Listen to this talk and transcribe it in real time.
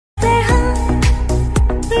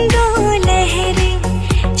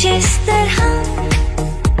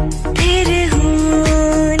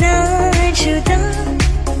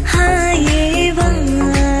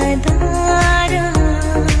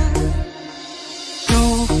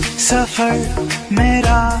सफर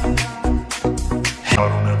मेरा। I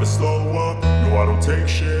don't ever slow up, no I don't take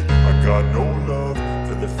shit. I got no love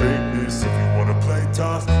for the fakeness. If you wanna play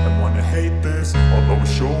tough and wanna hate this, I'll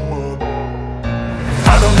always show up.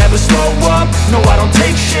 I don't ever slow up, no I don't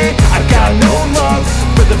take shit. I got no love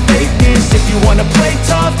for the fakeness. If you wanna play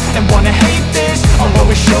tough and wanna hate this, I'll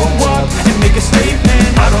always show up and make a statement.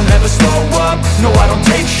 I don't ever slow up, no I don't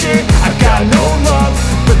take shit. I got no love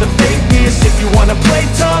for the fakeness. If you wanna play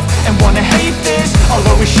tough and wanna hate this, I'll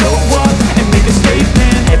always show up and make a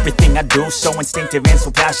statement. Everything I do so instinctive and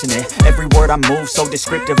so passionate. Every word I move so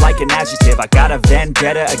descriptive like an adjective. I got a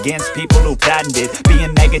vendetta against people who patented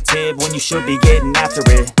being negative when you should be getting after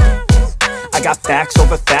it. I got facts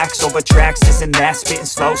over tracks, this and that. Spitting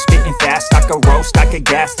slow, spitting fast. I could roast, I could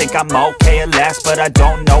gas. Think I'm okay at last, but I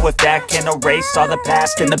don't know if that can erase all the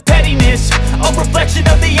past. And the pettiness, a reflection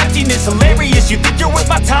of the emptiness. Hilarious, you think you're worth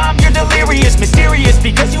my time, you're delirious. Mysterious,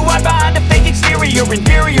 because you hide behind a fake exterior.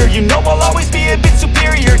 Inferior, you know I'll always be a bit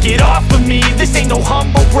superior. Get off of me, this ain't no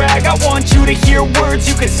humble brag. I want you to hear words,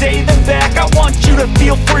 you can say them back. I want you to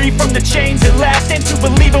feel free from the chains at last, and to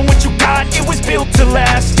believe in what you got, it was built to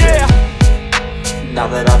last, yeah. Now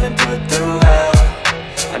that I've been put through hell,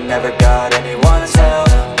 I never got anyone's help.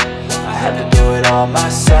 I had to do it all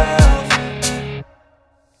myself.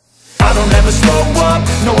 I don't ever slow up,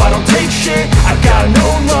 no I don't take shit. I got no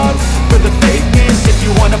love for the fakeness. If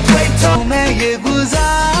you wanna play tough, मैं ये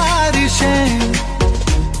गुजारिशें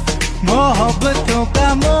मोहब्बतों का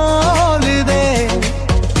मोल दे,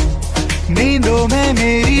 नींदों में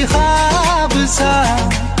मेरी ख्वाब सा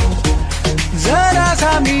जरा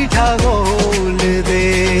सा मीठा बोल दे।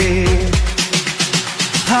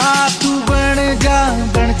 हाँ तू बन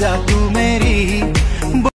जा तू मेरी